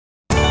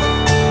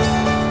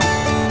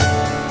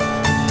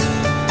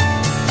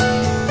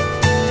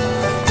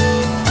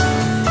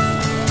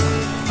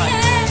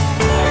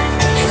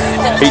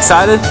you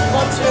excited?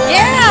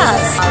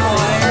 Yes!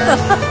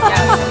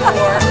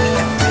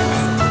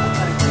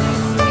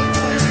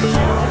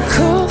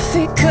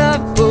 Coffee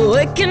cup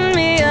waking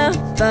me up.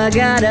 I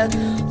gotta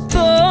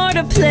board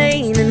a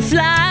plane and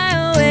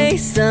fly away.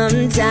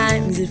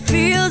 Sometimes it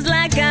feels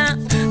like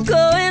I'm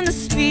going the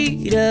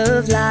speed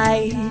of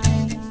light.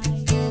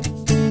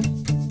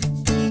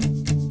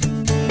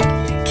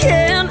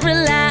 Can't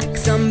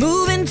relax, I'm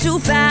moving too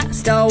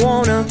fast. I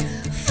wanna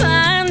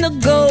find the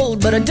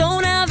gold, but I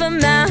don't have a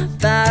map.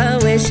 I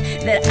wish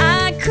that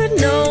I could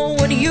know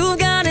what you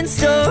got in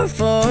store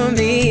for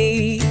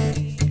me.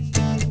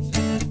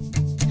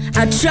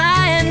 I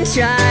try and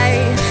try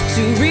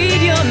to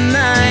read your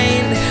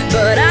mind,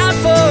 but I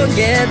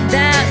forget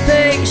that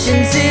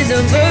patience is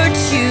a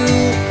virtue.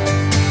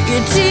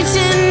 You're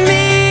teaching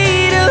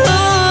me to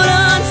hold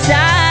on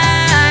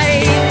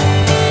tight,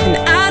 and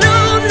I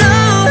don't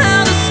know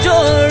how the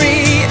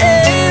story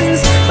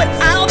ends, but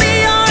I'll be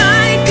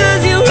alright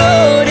 'cause you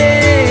wrote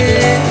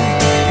it.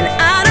 And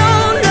I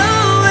don't know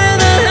where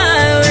the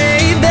highway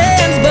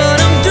bends, but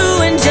I'm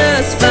doing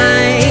just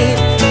fine,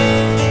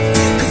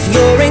 'cause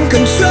you're in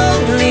control.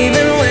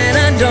 Even when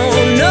I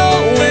don't know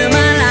where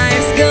my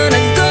life's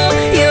gonna go,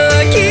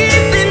 you're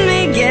keeping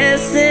me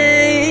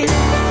guessing.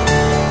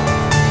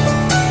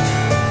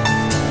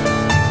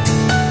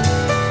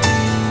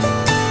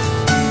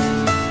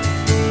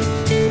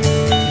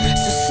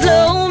 So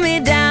slow me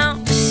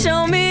down,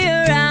 show me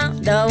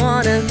around. I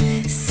wanna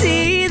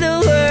see the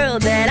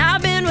world that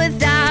I've been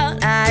without.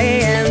 I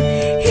am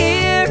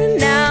here and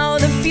now,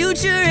 the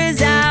future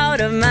is out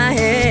of my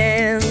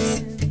hands.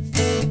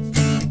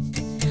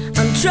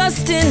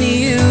 Trusting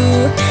you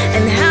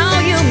and how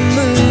you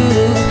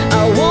move.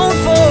 I won't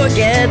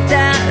forget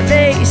that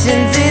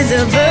patience is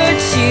a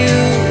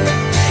virtue.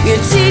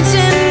 You're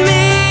teaching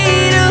me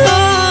to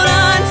hold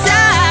on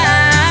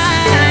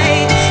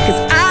tight,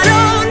 'cause I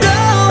don't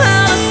know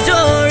how the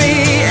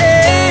story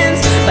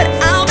ends, but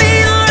I'll be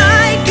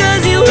alright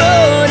 'cause you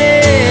wrote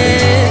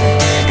it.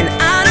 And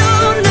I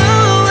don't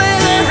know where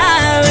the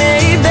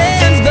highway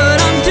bends, but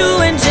I'm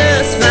doing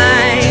just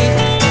fine,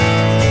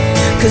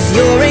 'cause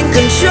you're in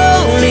control.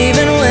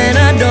 Even when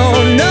I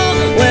don't know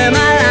where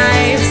my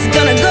life's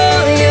gonna go,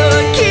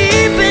 you're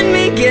keeping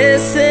me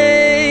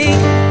guessing.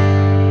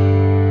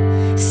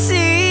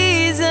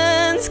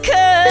 Seasons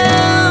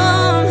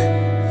come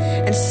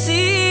and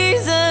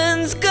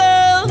seasons go,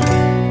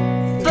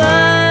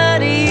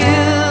 but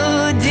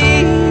you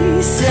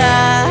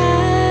decide.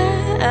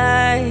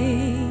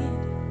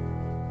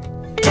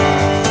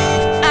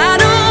 I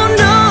don't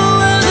know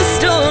how the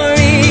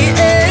story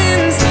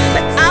ends,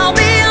 but I'll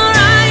be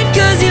alright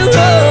 'cause you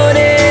wrote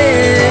it.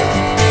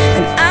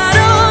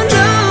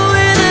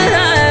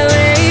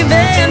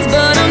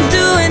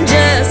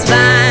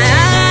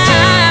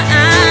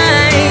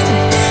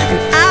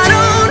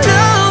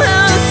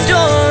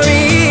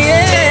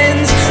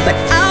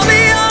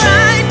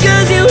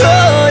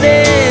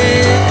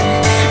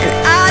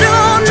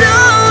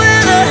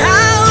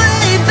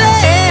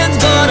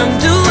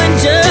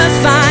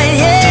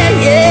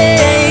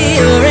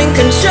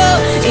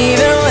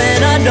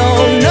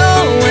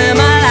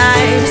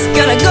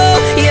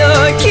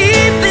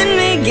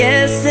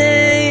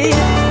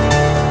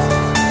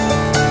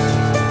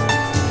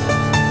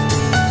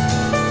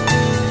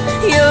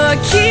 You're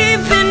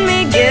keeping me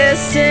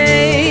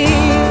guessing.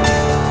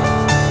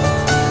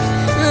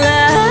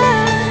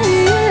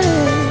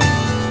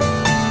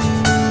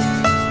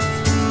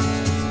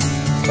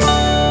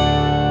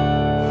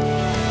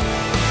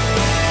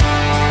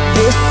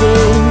 This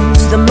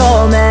is the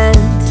moment,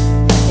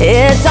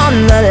 it's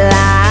on the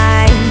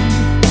line.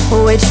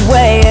 Which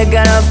way you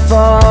gonna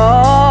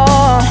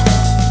fall?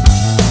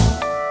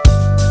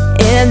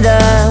 In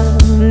the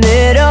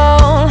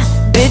middle,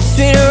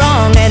 between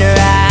wrong and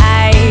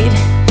right.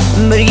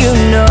 But you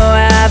know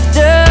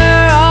after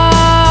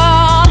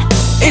all,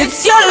 it's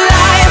your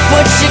life,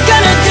 what you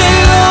gonna do?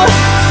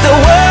 The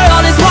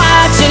world is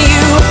watching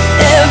you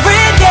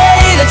every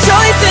day. The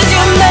choices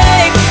you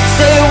make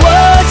say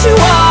what you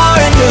are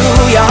and who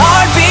your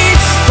heart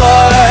beats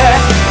for.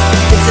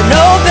 It's an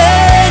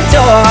open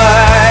door,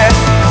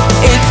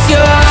 it's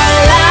your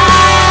life.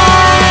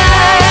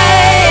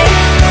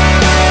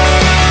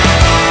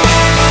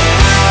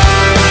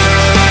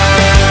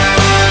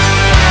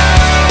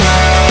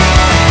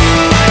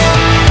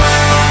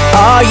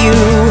 Are you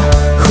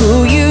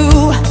who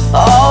you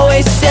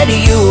always said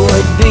you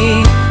would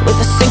be? With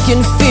a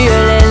sinking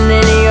feeling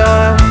in